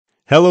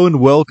Hello and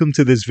welcome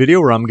to this video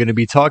where I'm going to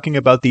be talking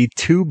about the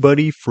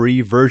TubeBuddy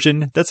free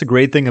version. That's a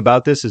great thing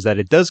about this is that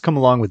it does come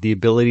along with the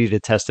ability to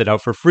test it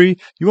out for free.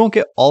 You won't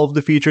get all of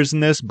the features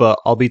in this, but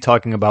I'll be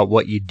talking about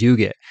what you do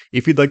get.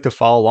 If you'd like to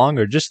follow along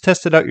or just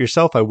test it out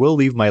yourself, I will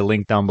leave my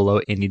link down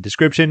below in the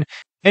description.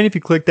 And if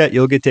you click that,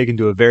 you'll get taken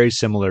to a very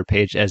similar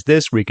page as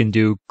this where you can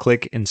do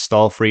click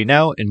install free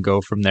now and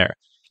go from there.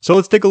 So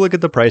let's take a look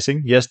at the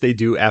pricing. Yes, they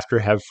do after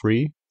have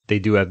free. They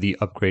do have the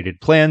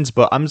upgraded plans,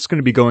 but I'm just going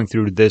to be going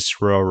through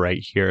this row right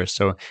here.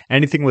 So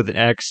anything with an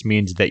X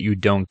means that you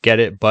don't get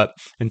it. But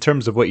in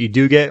terms of what you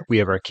do get, we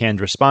have our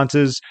canned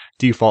responses,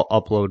 default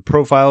upload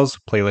profiles,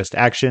 playlist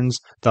actions,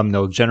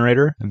 thumbnail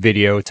generator,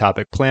 video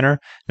topic planner.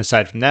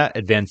 Aside from that,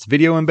 advanced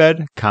video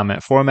embed,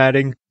 comment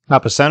formatting,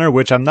 Top of Center,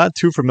 which I'm not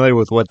too familiar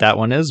with what that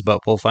one is,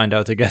 but we'll find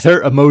out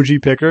together.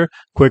 Emoji picker,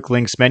 quick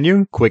links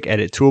menu, quick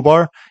edit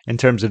toolbar. In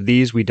terms of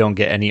these, we don't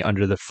get any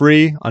under the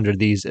free, under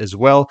these as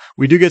well.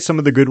 We do get some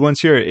of the good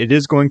ones here. It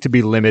is going to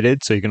be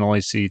limited, so you can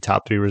only see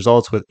top 3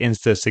 results with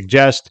Insta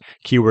Suggest,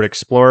 Keyword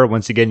Explorer.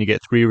 Once again, you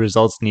get 3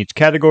 results in each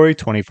category,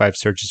 25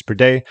 searches per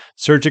day.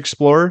 Search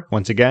Explorer,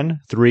 once again,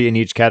 3 in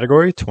each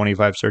category,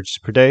 25 searches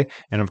per day.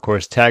 And of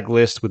course, tag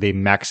list with a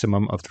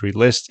maximum of 3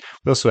 lists.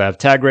 We also have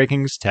tag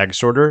rankings, tag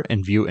sorter,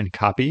 and view and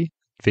copy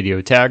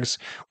video tags.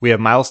 We have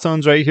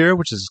milestones right here,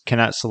 which is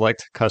cannot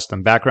select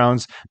custom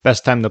backgrounds.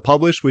 Best time to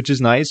publish, which is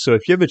nice. So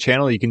if you have a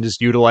channel, you can just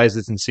utilize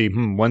this and see,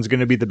 when's going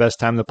to be the best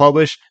time to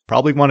publish?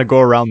 Probably want to go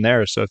around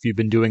there. So if you've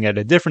been doing it at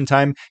a different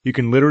time, you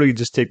can literally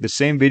just take the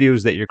same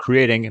videos that you're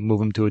creating and move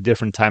them to a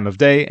different time of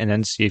day and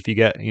then see if you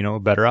get, a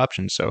better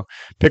option. So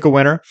pick a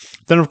winner.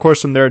 Then of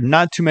course from there,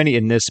 not too many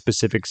in this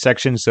specific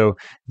section. So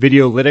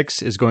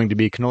Videolytics is going to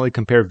be, can only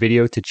compare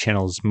video to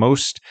channels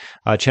most.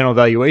 Channel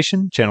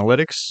evaluation,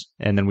 Channelytics,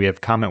 and then we have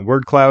comment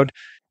word cloud,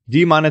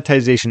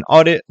 demonetization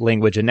audit,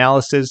 language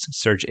analysis,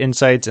 search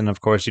insights, and of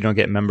course you don't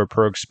get member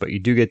perks, but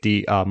you do get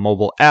the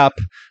mobile app.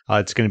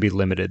 It's going to be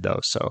limited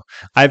though. So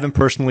I haven't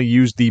personally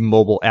used the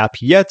mobile app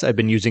yet. I've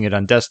been using it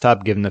on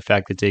desktop given the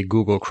fact it's a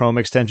Google Chrome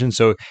extension.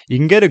 So you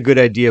can get a good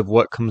idea of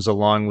what comes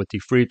along with the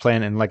free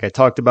plan. And like I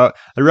talked about,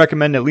 I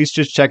recommend at least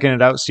just checking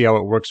it out, see how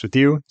it works with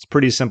you. It's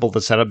pretty simple to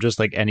set up just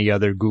like any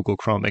other Google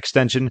Chrome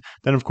extension.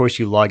 Then of course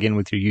you log in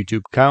with your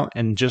YouTube account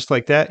and just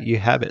like that, you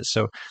have it.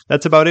 So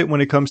that's about it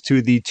when it comes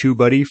to the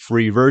TubeBuddy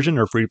free version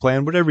or free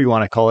plan, whatever you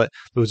want to call it.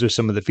 Those are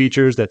some of the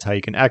features. That's how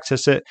you can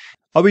access it.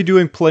 I'll be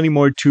doing plenty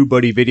more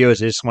TubeBuddy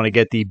videos. I just want to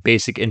get the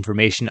basic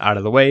information out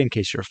of the way in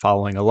case you're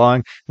following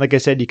along. Like I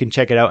said, you can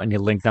check it out in the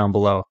link down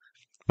below.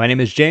 My name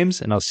is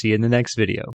James, and I'll see you in the next video.